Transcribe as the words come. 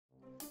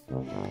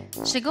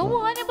Chegou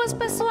o ônibus,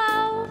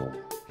 pessoal!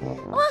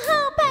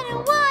 Uhul, para o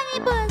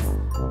ônibus!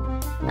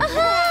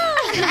 Uhul!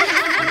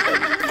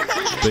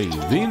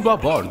 Bem-vindo a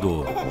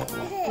bordo!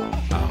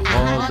 A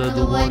roda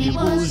do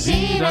ônibus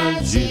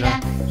gira, gira,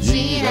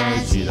 gira,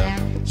 gira,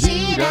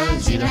 gira,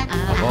 gira.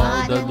 A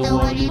roda do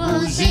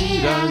ônibus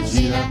gira,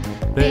 gira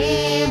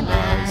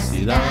pela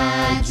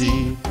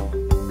cidade.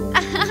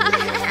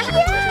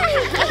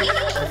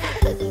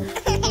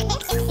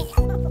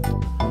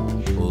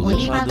 O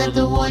limpador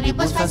do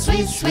ônibus faz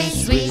swish,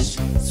 swish, swish,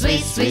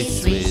 swish,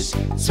 swish, swish,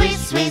 swish,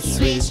 swish,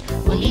 swish.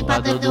 O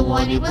limpador do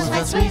ônibus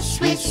faz swish,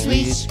 swish,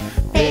 swish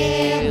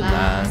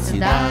pela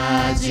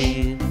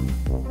cidade.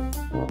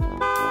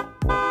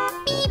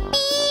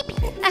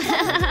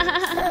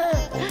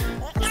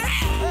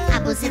 A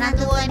buzina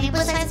do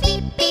ônibus faz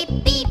pip, pip,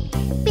 pip,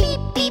 pip,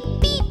 pip,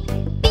 pip,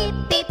 pip,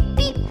 pip,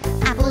 pip.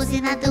 A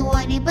buzina do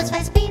ônibus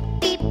faz pip,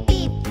 pip,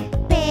 pip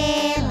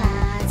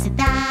pela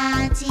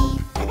cidade.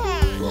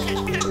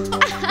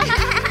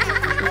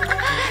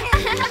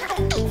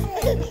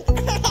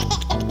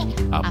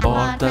 A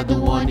porta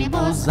do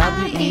ônibus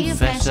abre e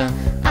fecha,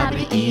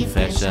 abre e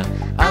fecha,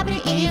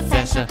 abre e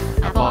fecha.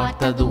 A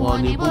porta do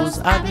ônibus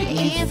abre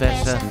e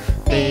fecha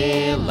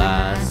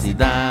pela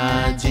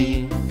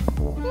cidade.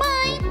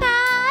 Mãe,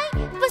 pai,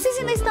 vocês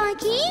ainda estão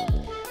aqui?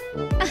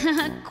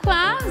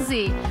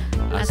 Quase!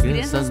 As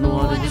crianças no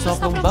ônibus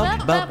sopram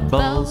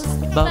bubbles,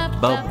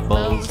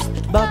 bubbles,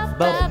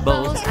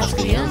 bubbles. As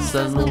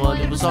crianças no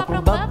ônibus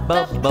sopram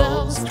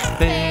bubbles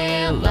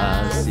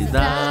pela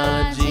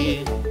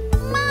cidade.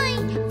 Mãe,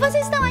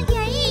 vocês estão aqui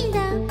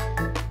ainda?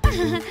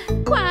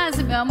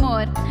 Quase, meu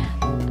amor!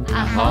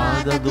 A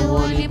roda do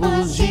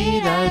ônibus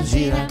gira,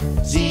 gira,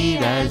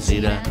 gira,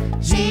 gira,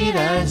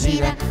 gira,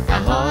 gira. A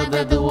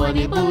roda do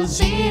ônibus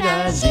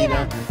gira,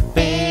 gira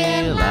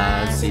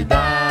pela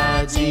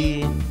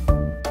cidade.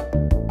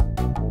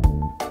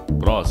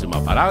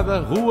 Próxima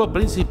parada, rua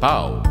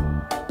principal.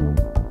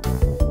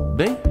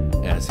 Bem,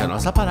 essa é a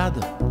nossa parada.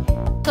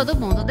 Todo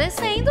mundo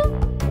descendo.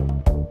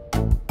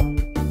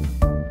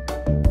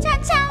 Tchau,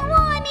 tchau,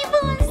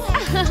 ônibus!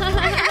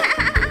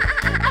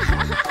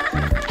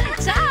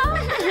 Tchau!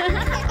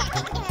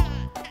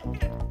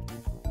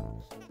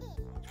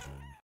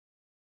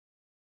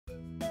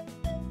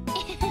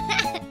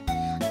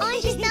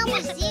 Onde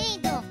estamos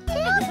indo?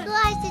 Eu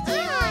gosto de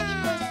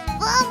ônibus.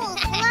 Vamos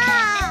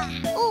lá!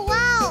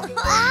 Uau!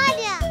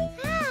 Olha!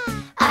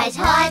 As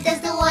rodas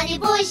do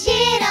ônibus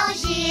giram,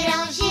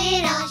 giram,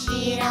 giram,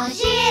 giram,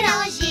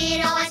 giram,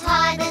 giram. As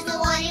rodas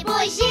do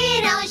ônibus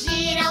giram,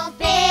 giram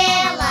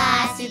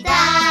pela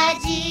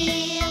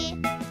cidade.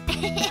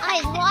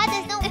 As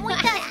rodas dão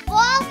muitas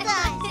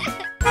voltas.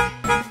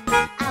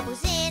 A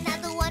buzina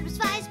do ônibus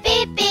faz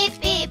pip, pip,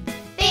 pip,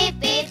 pip,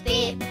 pip,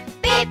 pip,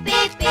 pip,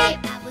 pip, pip.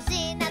 A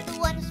buzina do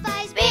ônibus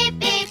faz pip,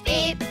 pip,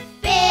 pip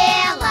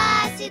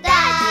pela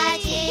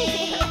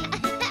cidade.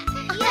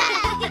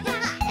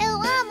 Eu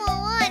amo o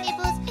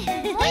ônibus,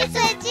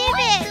 muito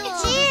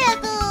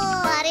divertido.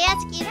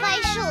 Parece que vai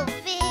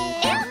chover.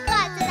 Eu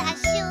gosto da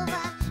chuva.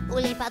 O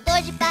limpador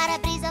de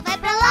para-brisa vai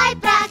pra lá e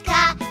pra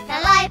cá, pra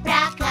lá e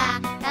pra cá,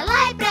 pra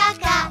lá e pra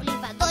cá. O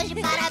limpador de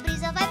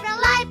para-brisa vai pra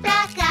lá e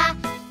pra cá,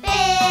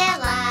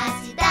 pela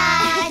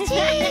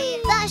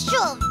cidade. Tá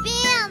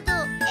chovendo.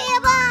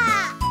 Eba!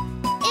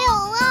 Eu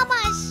amo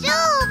a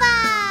chuva.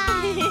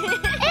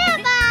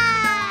 Eba!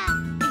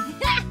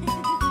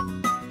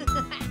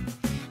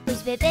 Os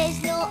bebês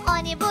no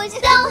ônibus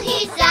dão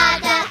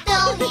risada,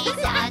 dão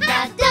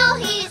risada, dão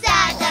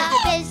risada.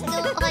 Os bebês no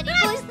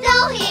ônibus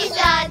dão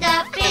risada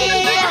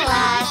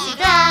pela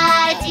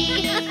cidade.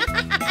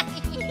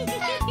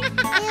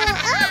 Eu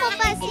amo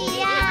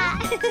passear.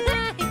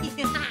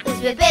 Os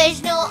bebês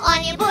no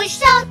ônibus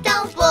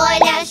soltam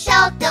bolha,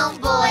 soltam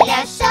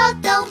bolha,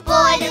 soltam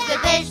bolha. Os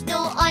bebês no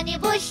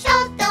ônibus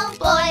soltam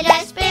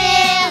bolhas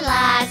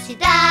pela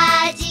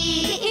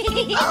cidade.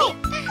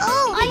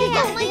 Olha o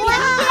tamanho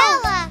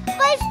dela!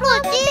 Vai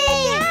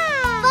explodir!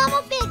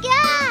 Vamos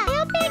pegar!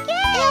 Eu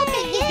peguei! Eu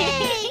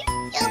peguei!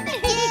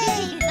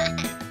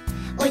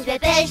 Os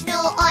bebês no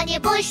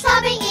ônibus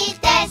sobem e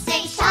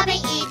descem,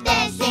 sobem e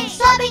descem,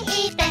 sobem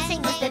e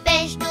descem. Os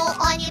bebês no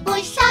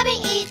ônibus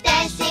sobem e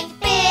descem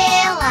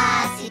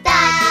pela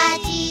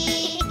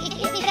cidade.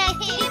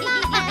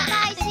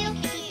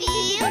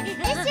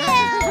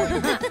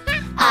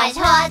 As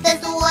rodas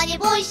do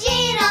ônibus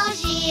giram,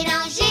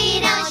 giram,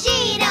 giram,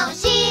 giram,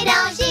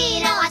 giram,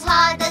 giram. As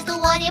rodas do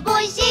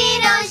ônibus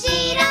giram,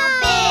 giram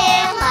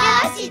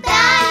pela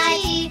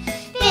cidade,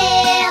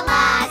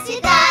 pela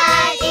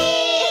cidade.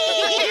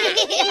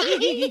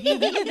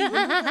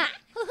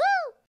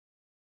 Uhul!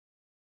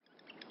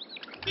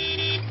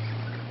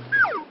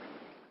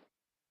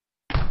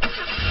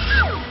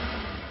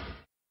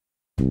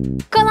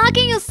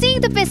 Coloquem o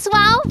cinto,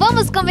 pessoal!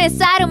 Vamos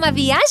começar uma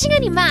viagem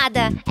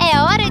animada!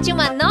 É hora de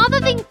uma nova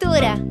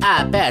aventura!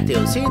 Aperte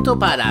o cinto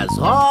para as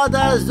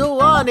rodas do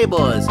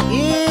ônibus!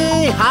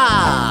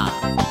 Iha!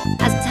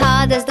 As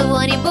rodas do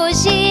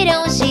ônibus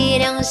giram,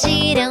 giram,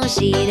 giram,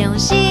 giram,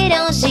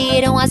 giram,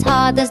 giram. As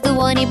rodas do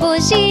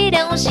ônibus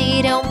giram,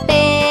 giram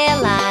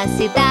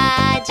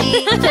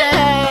cidade.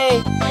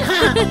 Yay!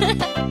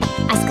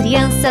 As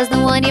crianças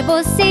no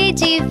ônibus se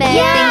divertem,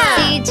 Yeah!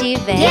 se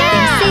divertem,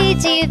 Yeah! se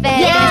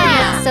divertem.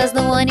 Yeah! As crianças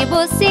no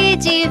ônibus se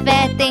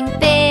divertem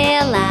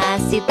pela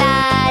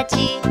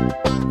cidade.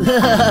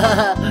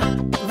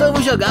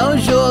 Vamos jogar um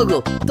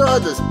jogo.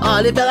 Todos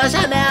olhem pela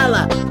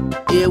janela.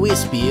 Eu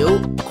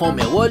espio com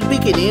meu olho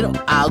pequenino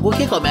algo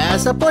que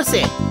começa por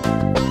C.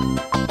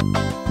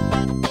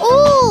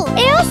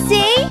 Eu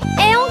sei,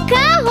 é um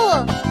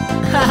carro.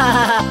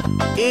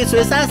 Isso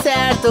está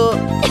certo.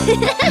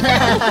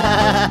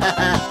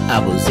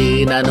 A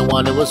buzina no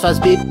ônibus faz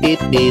bip,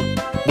 bip, bip.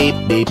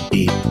 Bip, bip,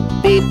 bip.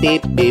 Bip,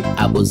 bip, bip.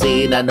 A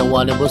buzina no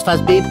ônibus faz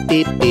bip,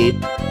 bip, bip.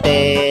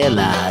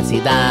 Pela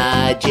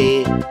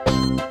cidade.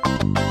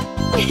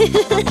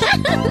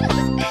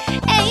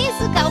 É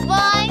isso,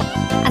 cowboy.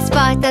 As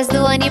portas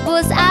do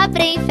ônibus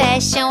abrem e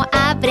fecham,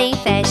 abrem e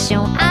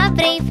fecham,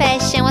 abrem e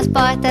fecham. As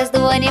portas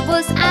do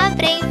ônibus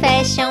abrem e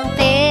fecham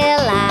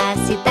pela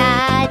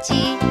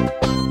cidade.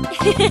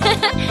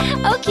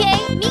 Ok,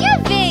 minha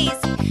vez.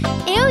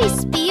 Eu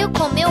espio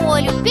com meu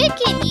olho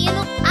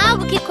pequenino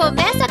algo que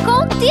começa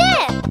com T.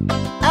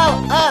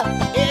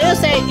 Eu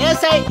sei.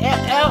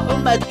 É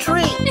uma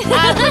tree.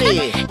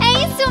 Árvore. É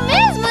isso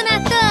mesmo,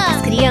 Natan.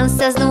 As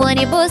crianças no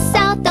ônibus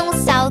saltam,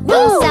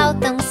 saltam,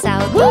 saltam,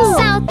 saltam,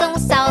 saltam,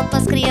 saltam.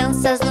 As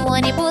crianças no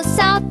ônibus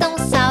saltam,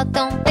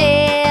 saltam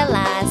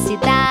pela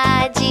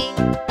cidade.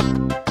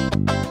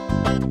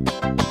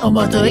 O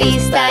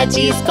motorista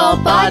diz: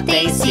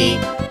 comportem-se,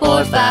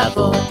 por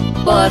favor,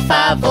 por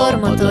favor.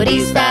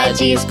 Motorista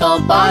diz: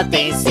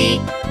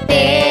 comportem-se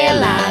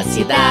pela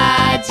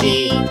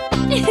cidade.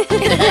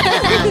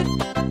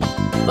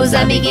 Os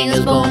amiguinhos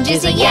bom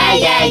dizem yeah,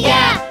 yeah,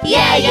 yeah,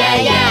 yeah, yeah,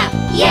 yeah,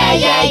 yeah,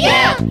 yeah,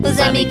 yeah. Os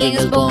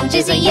amiguinhos bom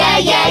dizem yeah,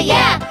 yeah,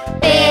 yeah,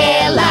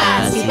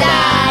 pela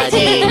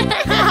cidade.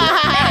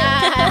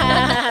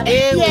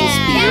 Eu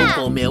espio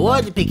com meu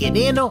olho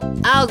pequenino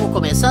algo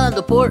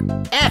começando por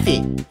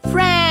F.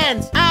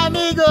 Friends,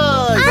 amigos.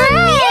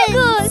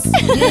 Amigos!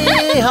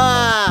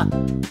 Yeehaw!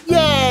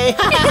 Yay!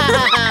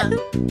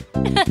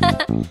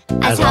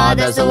 As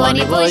rodas do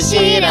ônibus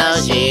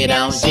giram,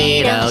 giram,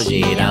 giram,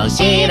 giram,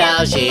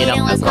 giram,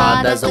 giram. As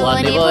rodas do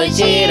ônibus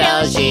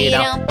giram,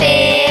 giram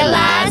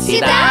pela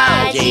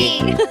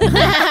cidade.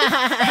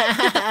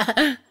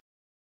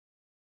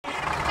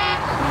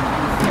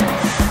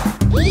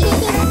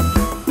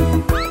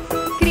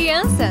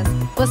 Crianças,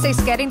 vocês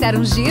querem dar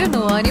um giro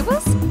no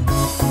ônibus?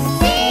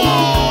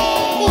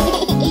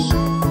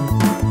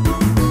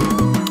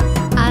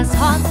 As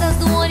rodas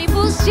do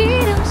ônibus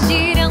giram,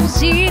 giram,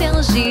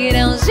 giram,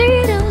 giram,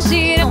 giram,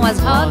 giram. As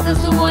rodas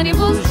do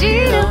ônibus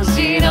giram,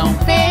 giram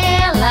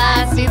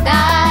pela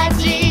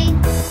cidade.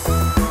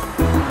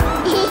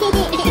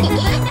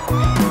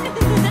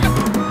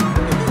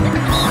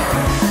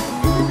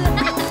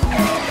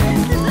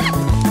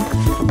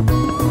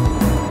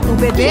 O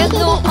bebê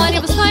no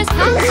ônibus faz ha,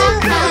 ha,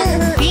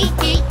 ha, hi,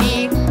 hi,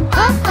 hi,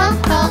 ho, ho,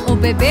 ho. O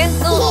bebê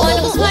no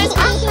ônibus faz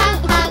ha, ha,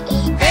 ha,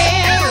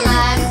 pela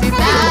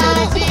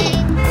cidade.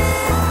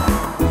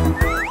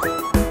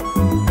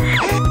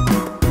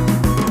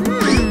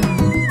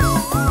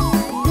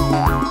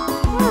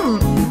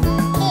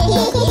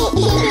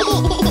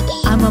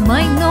 A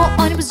mamãe no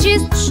ônibus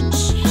diz shh,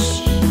 shh,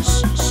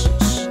 shh, shh,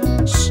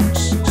 shh,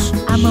 shh.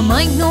 A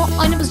mamãe no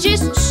ônibus diz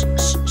shh,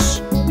 shh,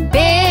 shh,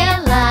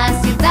 pela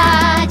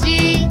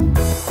cidade.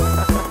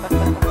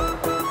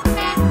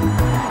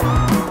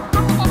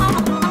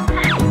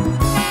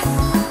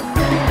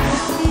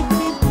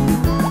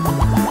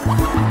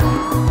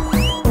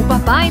 O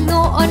papai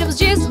no ônibus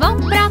diz vão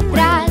pra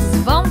trás,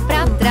 vão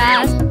pra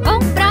trás, vão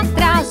pra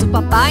trás. O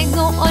papai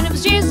no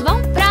ônibus diz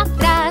vão pra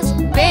trás,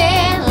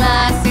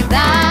 pela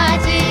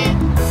cidade.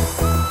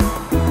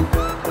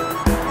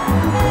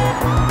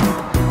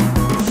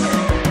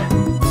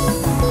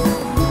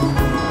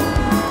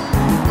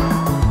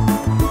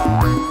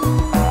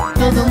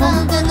 Todo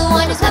mundo no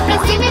ônibus vai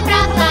pra cima e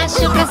pra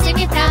baixo, pra cima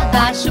e pra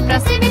baixo, pra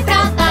cima e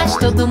pra baixo.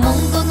 Todo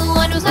mundo no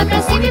ônibus vai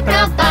pra cima e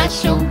pra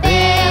baixo,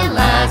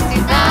 pela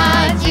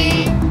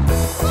cidade.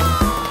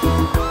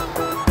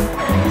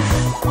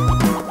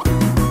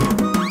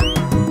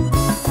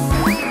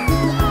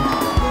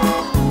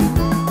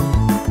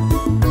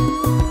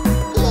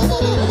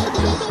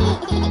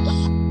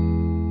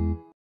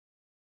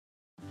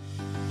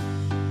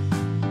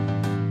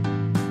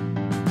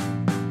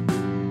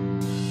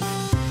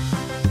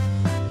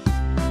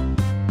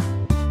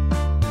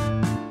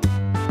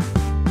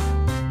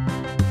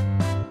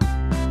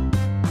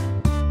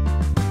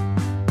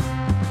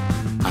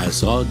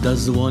 As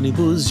rodas do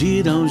ônibus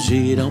giram,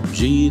 giram,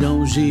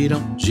 giram,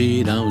 giram,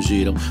 giram,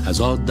 giram. As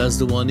rodas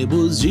do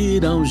ônibus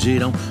giram,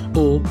 giram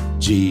o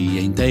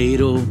dia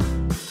inteiro.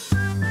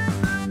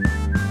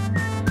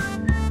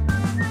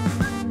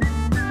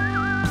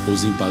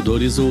 Os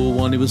limpadores do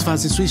ônibus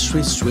fazem swish,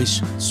 swish,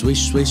 swish,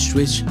 swish, swish,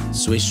 swish,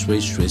 swish,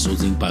 swish, swish.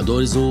 Os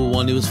limpadores do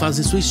ônibus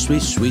fazem swish,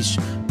 swish, swish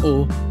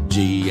o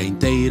dia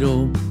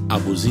inteiro. A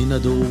buzina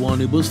do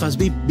ônibus faz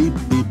bip, bip,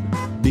 bip,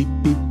 bip,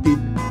 bip, bip,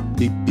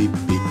 bip, bip,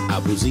 bip. A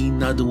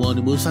motorista do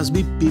ônibus faz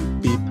bip, bip,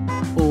 bip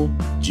o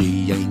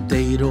dia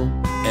inteiro.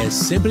 É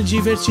sempre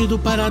divertido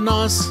para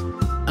nós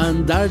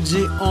andar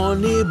de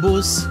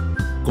ônibus,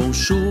 com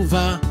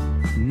chuva,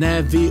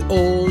 neve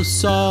ou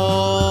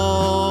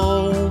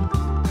sol.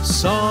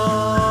 Sol.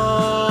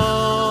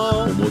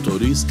 O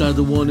motorista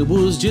do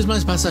ônibus diz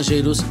mais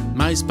passageiros,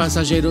 mais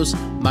passageiros,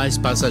 mais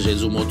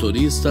passageiros. O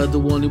motorista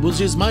do ônibus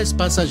diz mais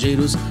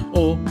passageiros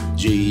o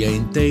dia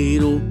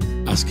inteiro.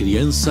 As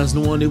crianças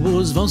no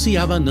ônibus vão se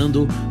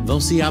abanando, vão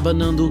se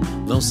abanando,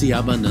 vão se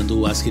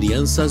abanando. As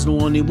crianças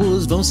no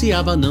ônibus vão se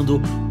abanando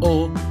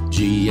o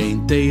dia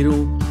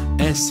inteiro.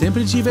 É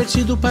sempre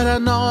divertido para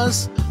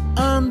nós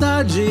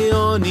andar de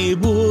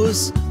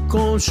ônibus,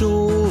 com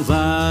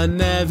chuva,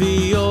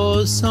 neve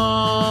ou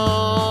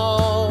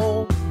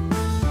sol.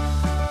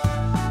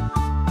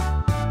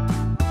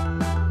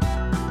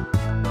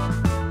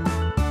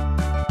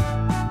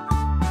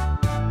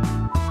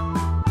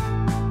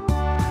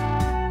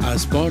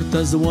 As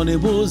portas do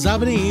ônibus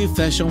abrem e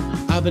fecham,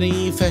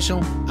 abrem e fecham,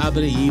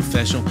 abrem e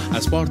fecham.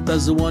 As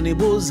portas do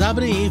ônibus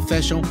abrem e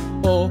fecham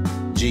o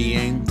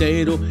dia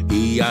inteiro.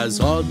 E as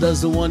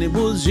rodas do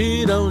ônibus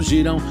giram,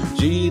 giram,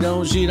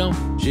 giram, giram,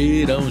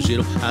 giram,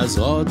 giram. As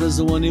rodas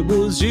do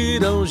ônibus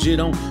giram,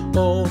 giram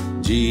o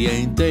dia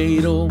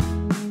inteiro.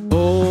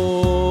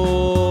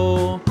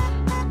 O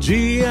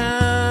dia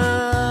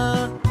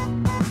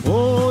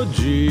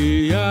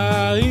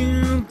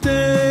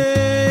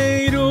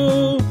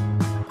inteiro.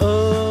 O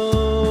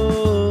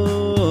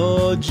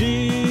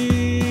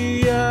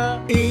dia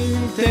inteiro.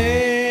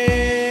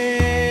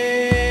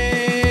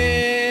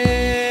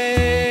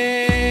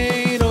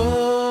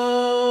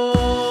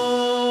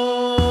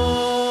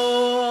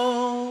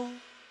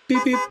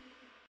 Pip, pip.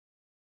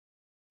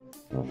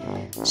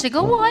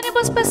 Chegou o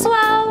ônibus,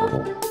 pessoal!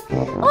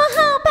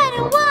 Uhul,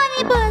 para o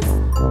ônibus!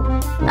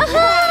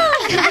 Uhul!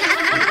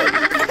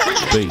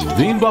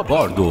 Bem-vindo a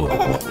bordo.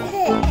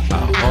 A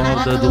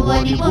roda do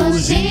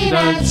ônibus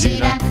gira,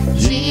 gira,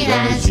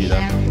 gira, gira,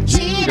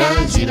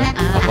 gira, gira.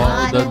 A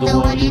roda do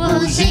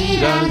ônibus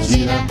gira,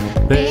 gira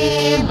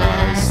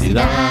pela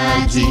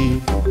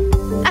cidade.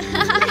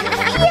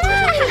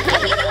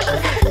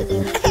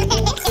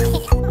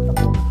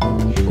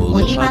 O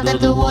limpador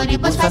do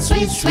ônibus faz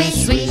swish,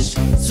 swish, swish,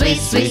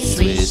 swish, swish,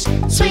 swish,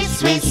 swish,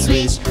 swish,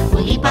 swish. O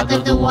limpador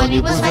do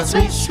ônibus faz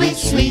swish,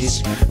 swish,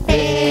 swish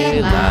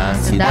pela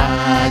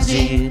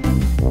cidade.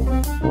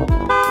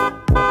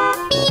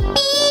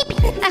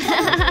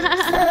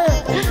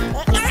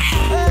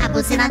 A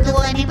buzina do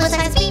ônibus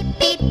faz bip,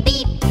 bip,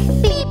 bip,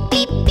 bip,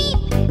 bip, bip,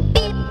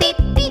 bip,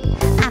 bip, bip.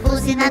 A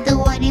buzina do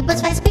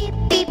ônibus faz bip,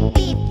 bip,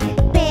 bip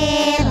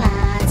pela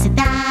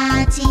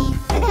cidade.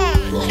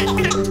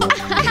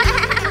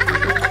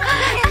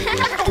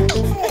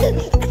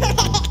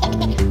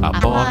 A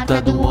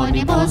porta do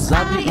ônibus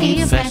abre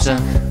e fecha,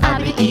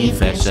 abre e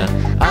fecha,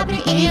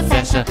 abre e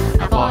fecha.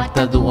 A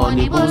porta do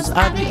ônibus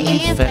abre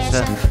e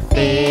fecha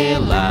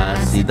pela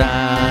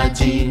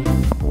cidade.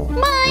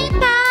 Mãe,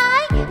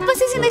 pai,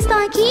 vocês ainda estão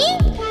aqui?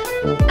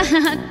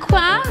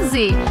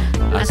 Quase!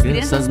 As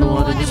crianças no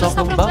ônibus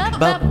sopram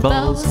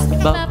bubbles,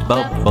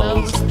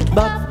 bubbles,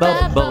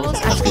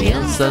 bubbles. As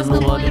crianças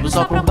no ônibus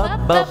sopram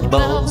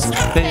bubbles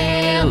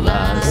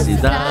pela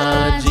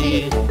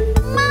cidade.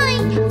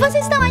 Mãe,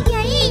 vocês estão aqui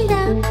ainda?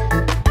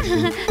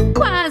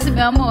 Quase,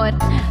 meu amor!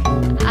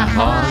 A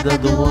roda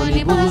do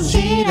ônibus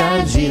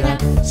gira, gira,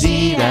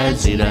 gira,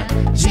 gira,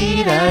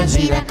 gira,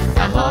 gira.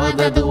 A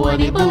roda do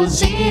ônibus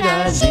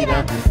gira,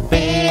 gira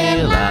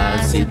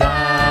pela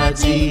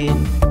cidade.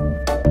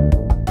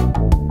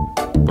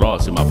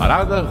 Próxima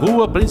parada,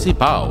 rua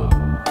principal.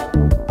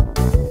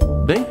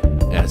 Bem,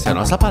 essa é a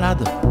nossa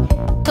parada.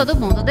 Todo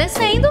mundo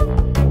descendo.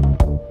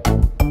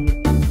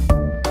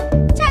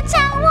 Tchau,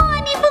 tchau,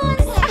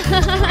 ônibus!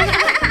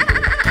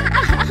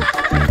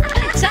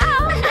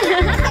 Tchau!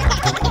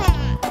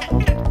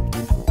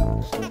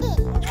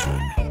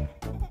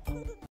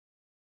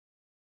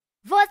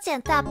 Vou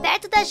sentar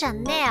perto da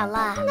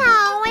janela?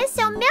 Não, esse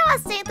é o meu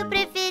assento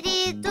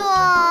preferido.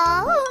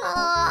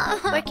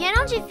 Por que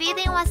não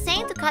dividem um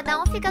assento?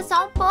 Cada um fica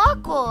só um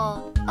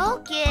pouco.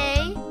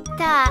 Ok.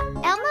 Tá,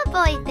 é uma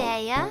boa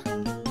ideia.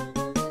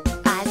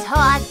 As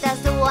rodas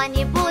do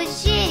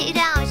ônibus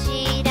giram,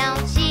 giram,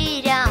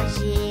 giram,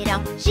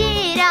 giram,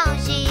 giram,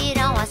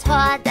 giram. As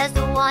rodas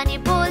do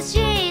ônibus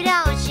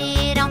giram,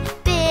 giram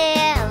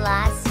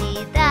pela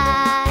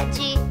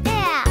cidade.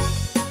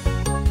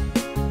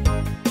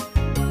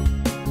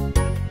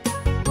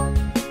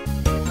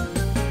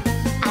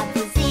 A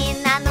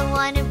buzina no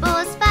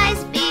ônibus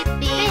faz bip,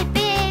 bip,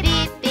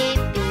 bip, bip,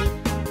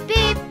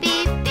 bip, bip,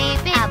 bip,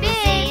 bip. A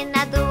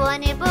buzina do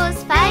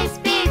ônibus faz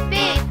bip,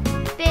 bip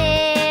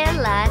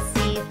pela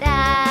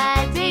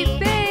cidade. Bip,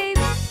 bip.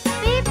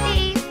 Bip,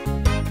 bip,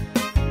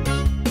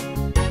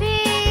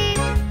 bip.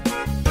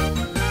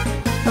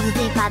 Os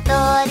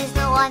limpadores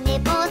no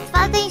ônibus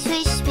fazem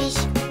swish, swish,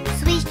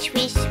 swish,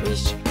 swish,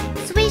 swish,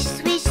 swish,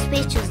 swish,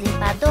 swish. Os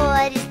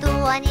limpadores do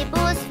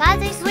ônibus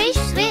fazem swish,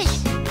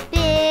 swish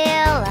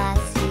pela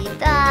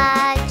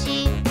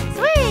cidade.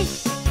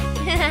 Swish!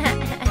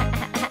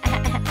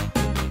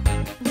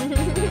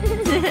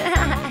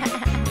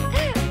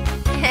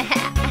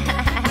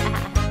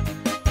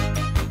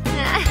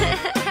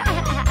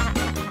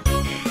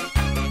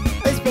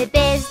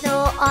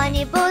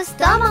 ônibus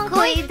tomam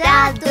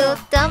cuidado,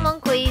 tomam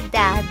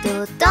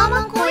cuidado,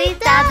 tomam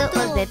cuidado.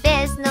 Os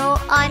bebês no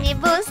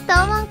ônibus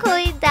tomam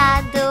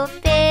cuidado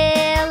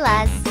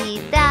pela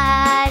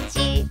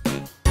cidade.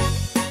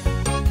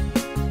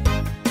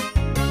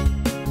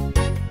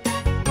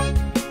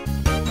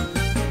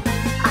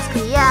 As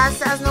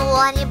crianças no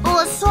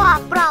ônibus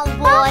sopram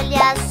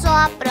bolhas,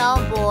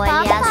 sopram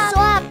bolhas,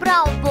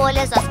 sopram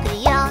bolhas. As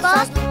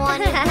crianças no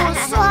ônibus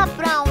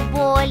sopram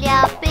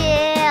bolha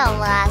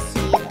pela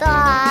cidade.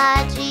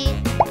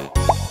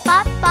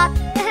 Pop, pop.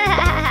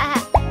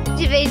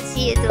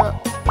 Divertido.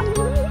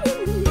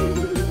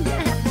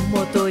 O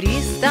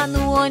motorista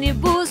no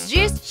ônibus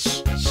diz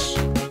shh, shh,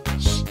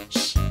 shh,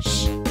 shh,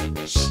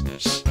 shh,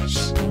 shh,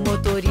 shh. O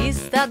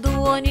motorista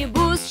do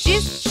ônibus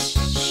diz shh,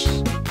 shh,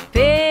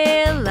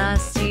 pela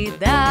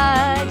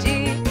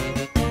cidade.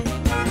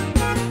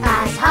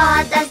 As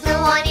rodas do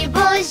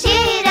ônibus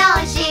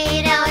giram,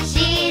 giram,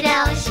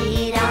 giram,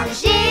 giram,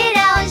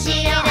 giram,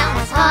 giram.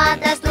 As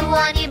rodas do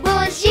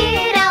ônibus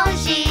giram,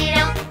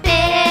 giram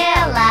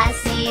pela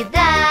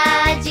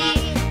cidade,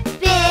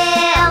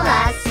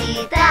 pela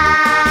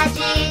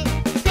cidade,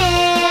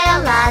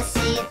 pela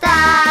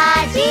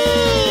cidade.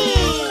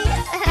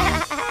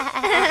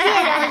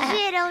 Giram,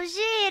 giram,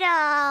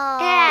 giram.